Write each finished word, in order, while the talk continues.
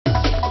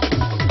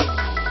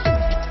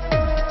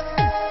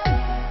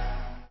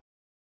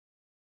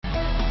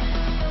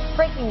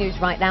News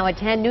right now at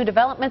 10. New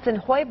developments in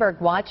Hoiberg.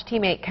 Watch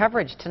teammate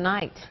coverage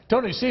tonight.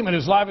 Tony Seaman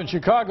is live in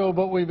Chicago,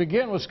 but we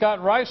begin with Scott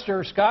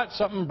Reister. Scott,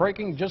 something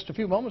breaking just a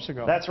few moments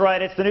ago. That's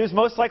right. It's the news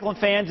most Cyclone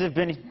fans have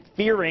been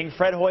fearing.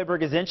 Fred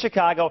Hoiberg is in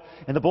Chicago,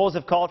 and the Bulls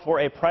have called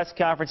for a press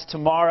conference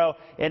tomorrow.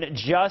 And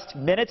just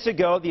minutes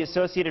ago, the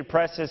Associated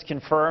Press has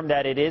confirmed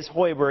that it is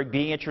Hoiberg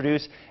being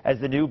introduced as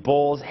the new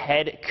Bulls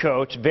head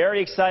coach.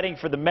 Very exciting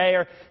for the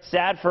mayor.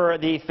 Sad for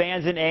the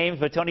fans in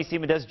Ames, but Tony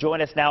Seaman does join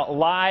us now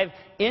live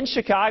in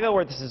Chicago,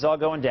 where this is all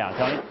going down.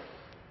 Tony?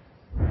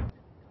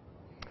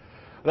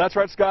 That's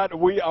right, Scott.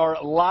 We are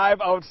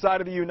live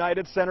outside of the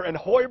United Center, and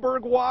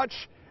Hoiberg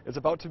Watch is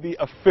about to be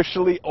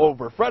officially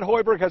over. Fred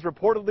Hoiberg has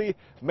reportedly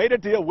made a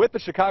deal with the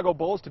Chicago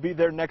Bulls to be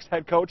their next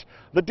head coach.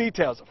 The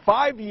details: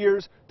 5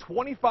 years,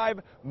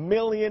 $25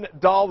 million.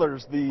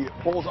 The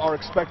Bulls are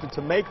expected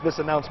to make this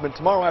announcement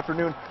tomorrow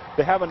afternoon.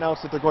 They have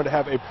announced that they're going to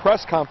have a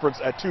press conference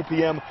at 2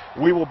 p.m.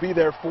 We will be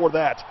there for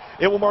that.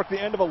 It will mark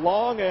the end of a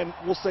long and,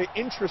 we'll say,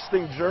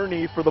 interesting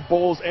journey for the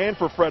Bulls and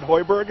for Fred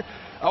Hoiberg.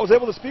 I was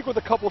able to speak with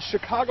a couple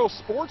Chicago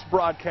sports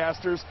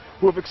broadcasters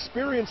who have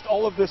experienced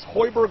all of this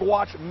Hoiberg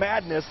Watch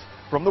madness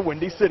from the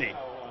Windy City.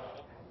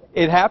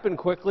 It happened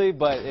quickly,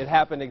 but it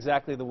happened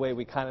exactly the way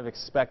we kind of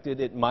expected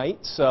it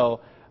might. So,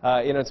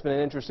 it's been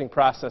an interesting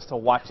process to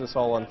watch this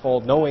all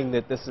unfold, knowing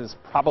that this is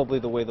probably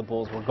the way the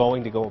Bulls were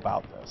going to go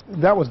about this.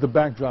 That was the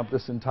backdrop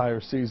this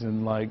entire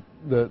season, like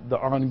the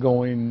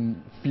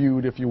ongoing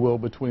feud, if you will,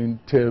 between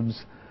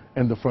Tibbs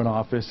and the front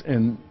office,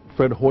 and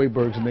Fred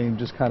Hoiberg's name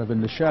just kind of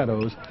in the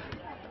shadows.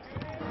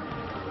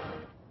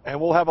 And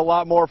we'll have a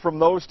lot more from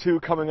those two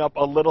coming up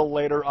a little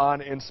later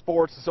on in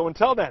sports. So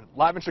until then,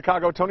 live in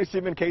Chicago, Tony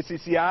Seaman,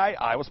 KCCI,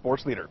 Iowa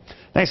Sports Leader.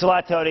 Thanks a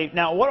lot, Tony.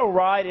 Now, what a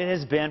ride it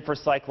has been for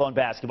Cyclone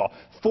basketball.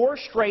 4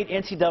 straight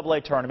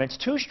NCAA tournaments,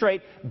 2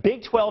 straight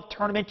Big 12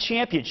 tournament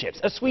championships,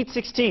 a Sweet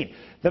 16.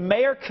 The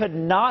mayor could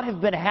not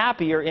have been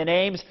happier in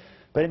Ames,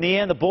 but in the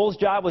end, the Bulls'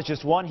 job was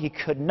just one he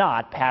could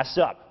not pass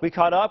up. We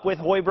caught up with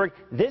Hoiberg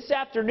this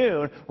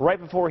afternoon, right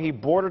before he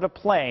boarded a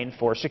plane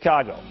for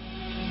Chicago.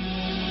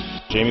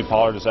 Jamie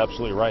Pollard is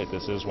absolutely right.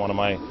 This is one of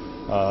my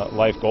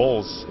life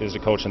goals, is to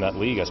coach in that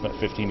league. I spent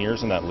 15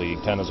 years in that league,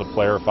 10 as a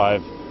player, 4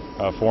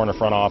 in the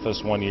front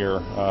office, 1 year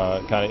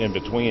kind of in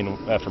between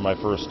after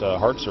my first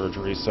heart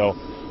surgery. So,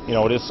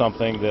 it is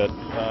something that,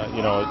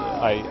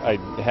 I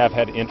have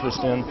had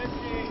interest in,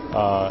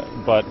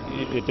 but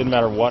it didn't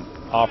matter what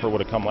offer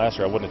would have come last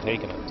year, I wouldn't have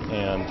taken it.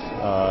 And,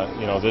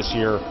 this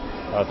year,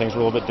 things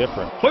were a little bit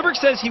different. Hoiberg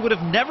says he would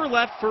have never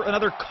left for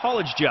another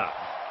college job.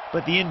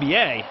 But the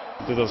NBA...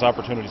 Do those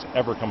opportunities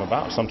ever come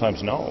about?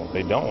 Sometimes no,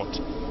 they don't.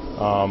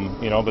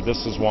 But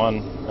this is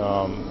one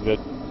that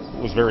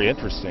was very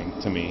interesting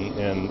to me,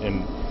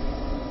 and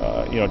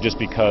just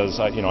because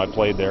I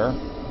played there.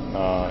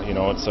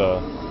 It's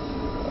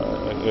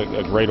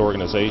a great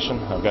organization.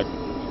 I've got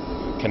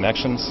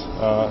connections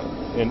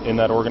in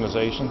that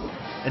organization.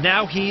 And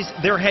now he's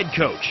their head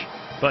coach.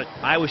 But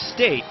Iowa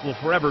State will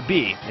forever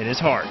be in his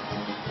heart.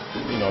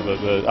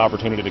 The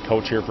opportunity to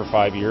coach here for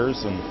 5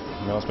 years, and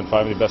it's been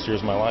 5 of the best years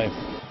of my life.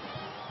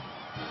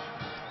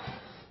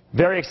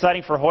 Very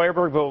exciting for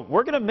Hoiberg, but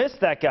we're going to miss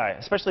that guy,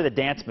 especially the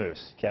dance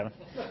moves, Kevin.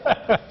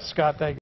 Scott, thank you.